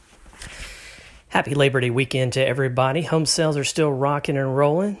Happy Labor Day weekend to everybody. Home sales are still rocking and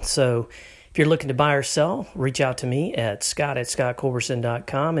rolling, so if you're looking to buy or sell, reach out to me at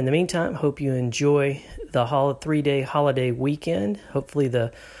scott@scottculberson.com. In the meantime, hope you enjoy the 3-day holiday weekend. Hopefully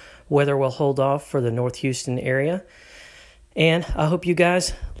the weather will hold off for the North Houston area. And I hope you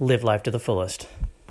guys live life to the fullest.